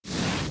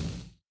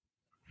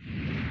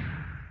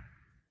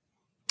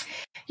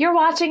You're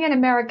watching In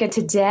America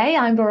Today.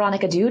 I'm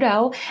Veronica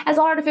Dudo. As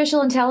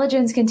artificial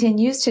intelligence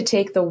continues to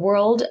take the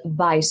world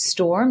by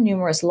storm,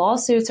 numerous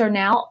lawsuits are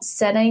now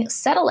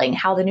settling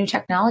how the new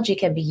technology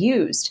can be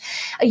used.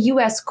 A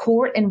U.S.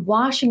 court in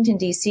Washington,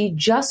 D.C.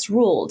 just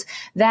ruled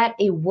that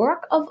a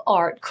work of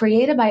art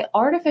created by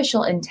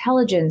artificial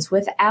intelligence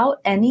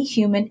without any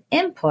human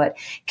input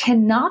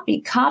cannot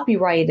be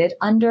copyrighted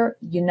under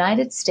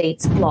United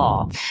States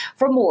law.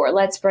 For more,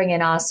 let's bring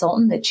in Oz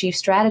Sultan, the chief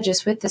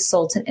strategist with the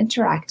Sultan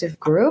Interactive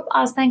Group.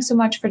 Oz, thanks so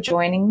much for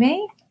joining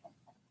me.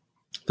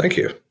 Thank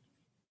you.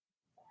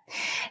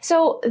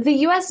 So the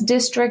U.S.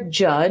 district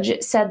judge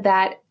said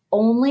that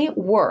only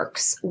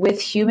works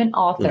with human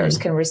authors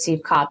can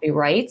receive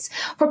copyrights.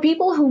 For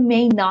people who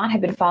may not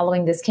have been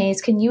following this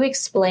case, can you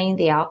explain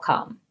the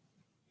outcome?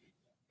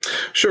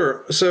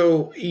 Sure.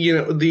 So,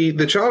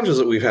 the challenges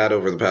that we've had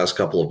over the past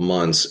couple of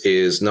months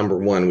is, number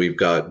one, we've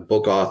got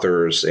book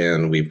authors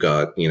and we've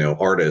got,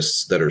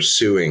 artists that are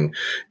suing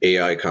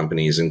AI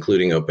companies,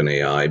 including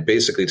OpenAI,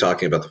 basically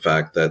talking about the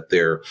fact that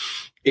their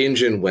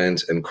engine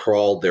went and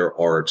crawled their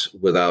art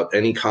without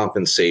any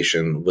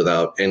compensation,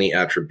 without any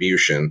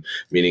attribution,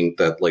 meaning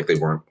that they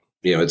weren't,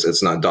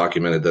 it's not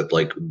documented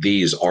that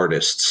these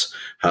artists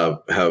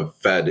have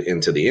fed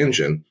into the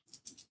engine.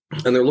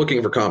 And they're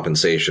looking for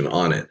compensation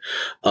on it.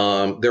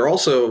 There are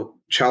also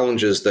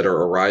challenges that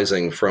are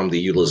arising from the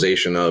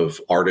utilization of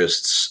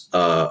artists'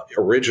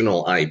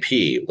 original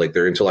IP, like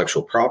their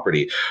intellectual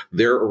property,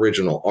 their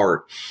original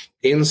art,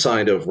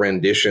 inside of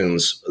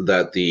renditions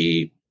that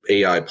the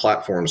AI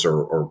platforms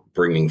are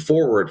bringing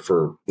forward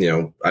for,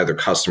 either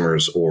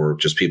customers or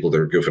just people that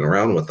are goofing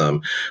around with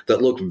them,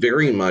 that look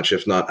very much,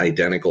 if not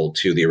identical,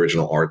 to the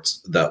original art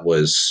that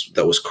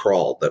was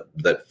crawled,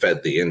 that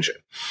fed the engine.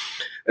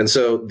 And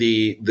so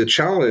the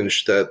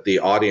challenge that the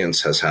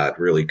audience has had,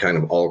 really kind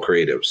of all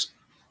creatives,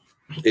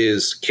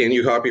 is, can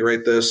you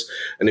copyright this?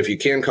 And if you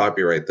can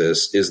copyright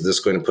this, is this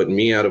going to put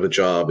me out of a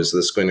job? Is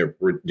this going to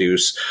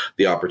reduce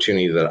the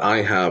opportunity that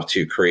I have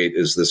to create?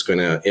 Is this going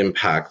to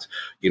impact,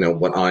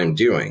 what I'm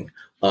doing?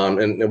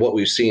 And what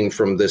we've seen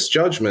from this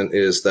judgment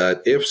is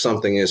that if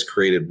something is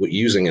created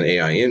using an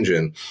AI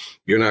engine,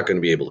 you're not going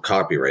to be able to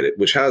copyright it,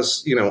 which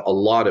has, a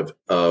lot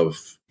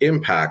of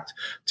impact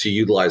to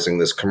utilizing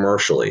this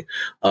commercially.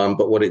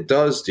 But what it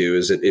does do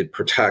is it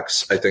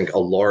protects, I think, a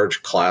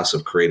large class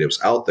of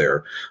creatives out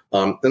there.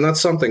 And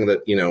that's something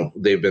that,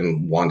 they've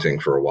been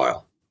wanting for a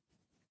while.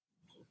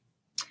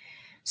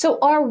 So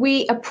are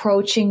we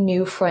approaching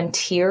new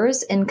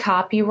frontiers in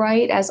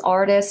copyright as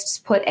artists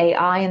put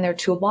AI in their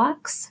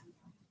toolbox?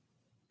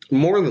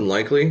 More than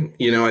likely,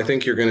 I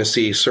think you're going to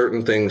see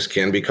certain things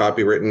can be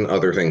copywritten,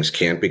 other things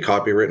can't be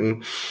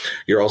copywritten.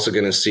 You're also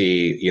going to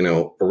see,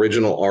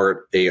 original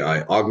art,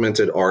 AI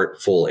augmented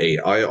art, full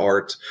AI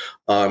art,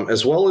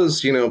 as well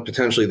as,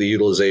 potentially the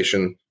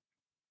utilization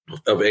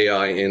of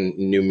AI in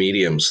new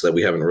mediums that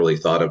we haven't really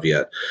thought of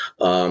yet.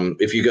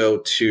 If you go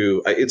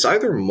to, it's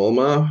either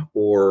MoMA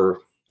or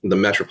the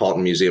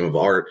Metropolitan Museum of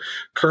Art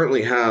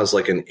currently has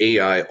an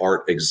AI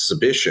art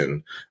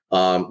exhibition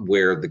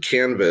where the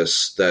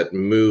canvas that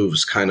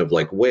moves kind of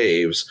like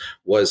waves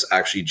was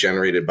actually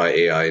generated by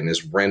AI and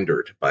is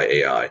rendered by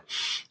AI.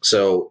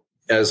 So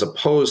as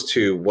opposed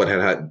to what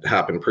had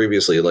happened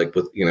previously,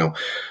 with,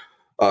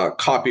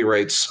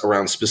 copyrights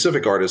around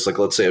specific artists,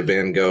 let's say a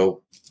Van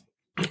Gogh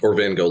or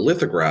Van Gogh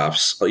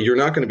lithographs, you're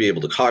not going to be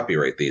able to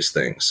copyright these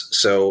things.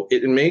 So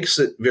it makes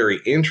it very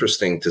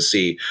interesting to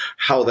see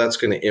how that's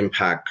going to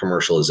impact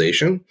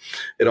commercialization.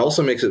 It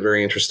also makes it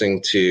very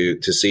interesting to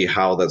see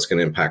how that's going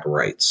to impact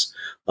rights.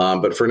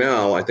 But for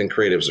now, I think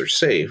creatives are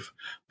safe.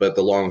 But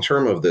the long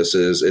term of this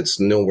is it's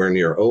nowhere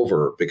near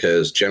over,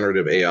 because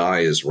generative AI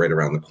is right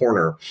around the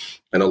corner.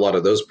 And a lot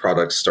of those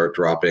products start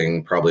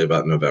dropping probably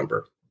about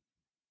November.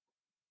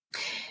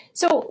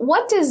 So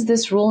what does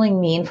this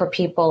ruling mean for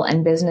people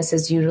and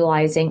businesses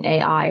utilizing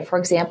AI? For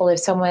example, if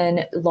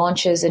someone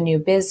launches a new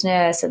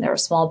business and they're a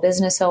small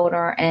business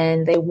owner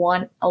and they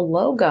want a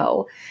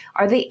logo,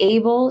 are they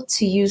able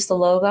to use the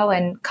logo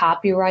and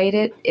copyright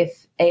it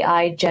if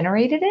AI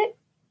generated it?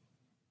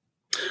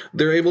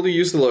 They're able to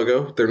use the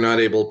logo. They're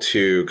not able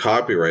to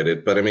copyright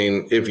it. But I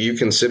mean, if you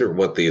consider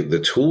what the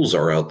tools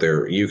are out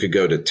there, you could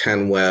go to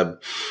 10Web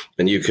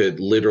and you could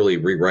literally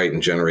rewrite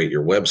and generate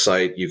your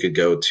website. You could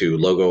go to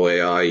Logo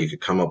AI. You could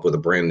come up with a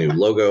brand new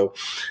logo.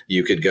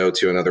 You could go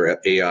to another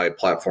AI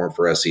platform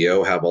for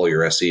SEO, have all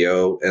your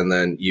SEO, and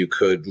then you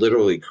could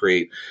literally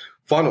create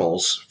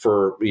funnels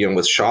for,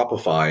 with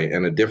Shopify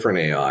and a different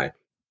AI,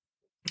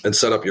 and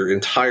set up your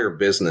entire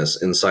business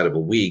inside of a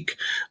week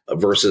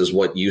versus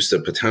what used to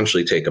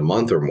potentially take a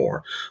month or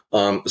more.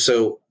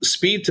 So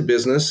speed to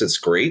business, it's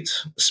great.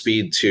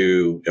 Speed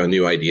to a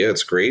new idea,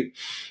 it's great.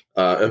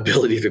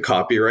 Ability to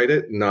copyright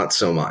it, not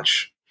so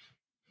much.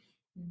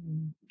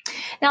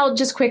 Now,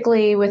 just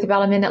quickly, with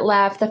about a minute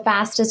left, the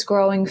fastest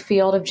growing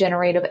field of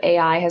generative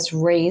AI has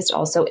raised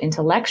also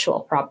intellectual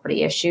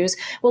property issues.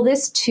 Will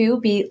this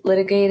too be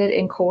litigated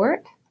in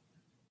court?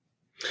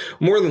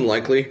 More than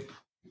likely.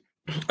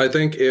 I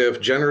think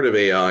if generative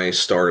AI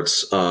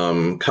starts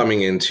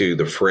coming into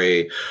the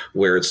fray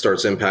where it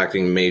starts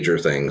impacting major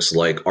things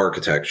like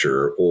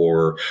architecture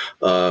or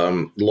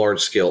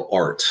large scale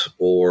art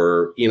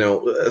or,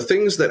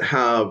 things that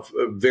have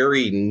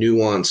very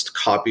nuanced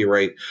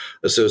copyright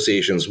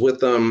associations with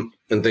them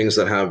and things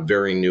that have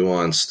very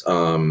nuanced,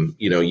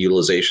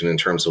 utilization in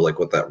terms of like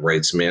what that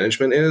rights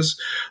management is,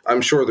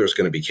 I'm sure there's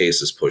going to be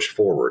cases pushed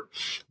forward.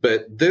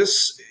 But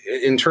this,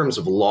 in terms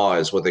of law,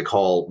 is what they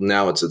call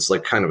now. It's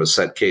like kind of a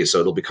set case, so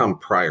it'll become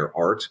prior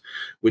art,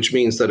 which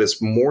means that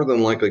it's more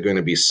than likely going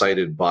to be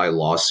cited by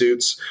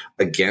lawsuits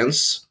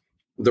against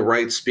the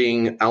rights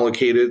being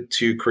allocated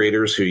to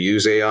creators who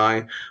use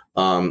AI.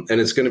 And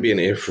it's going to be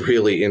a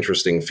really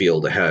interesting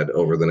field ahead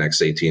over the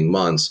next 18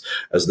 months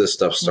as this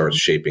stuff starts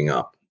shaping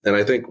up. And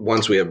I think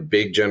once we have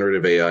big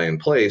generative AI in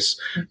place,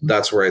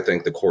 that's where I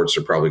think the courts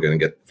are probably going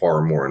to get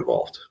far more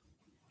involved.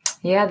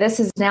 Yeah, this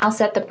has now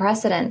set the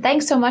precedent.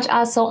 Thanks so much,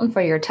 Oz Sultan,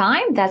 for your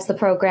time. That's the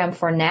program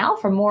for now.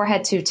 For more,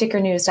 head to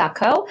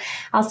tickernews.co.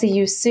 I'll see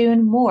you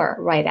soon. More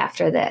right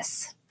after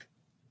this.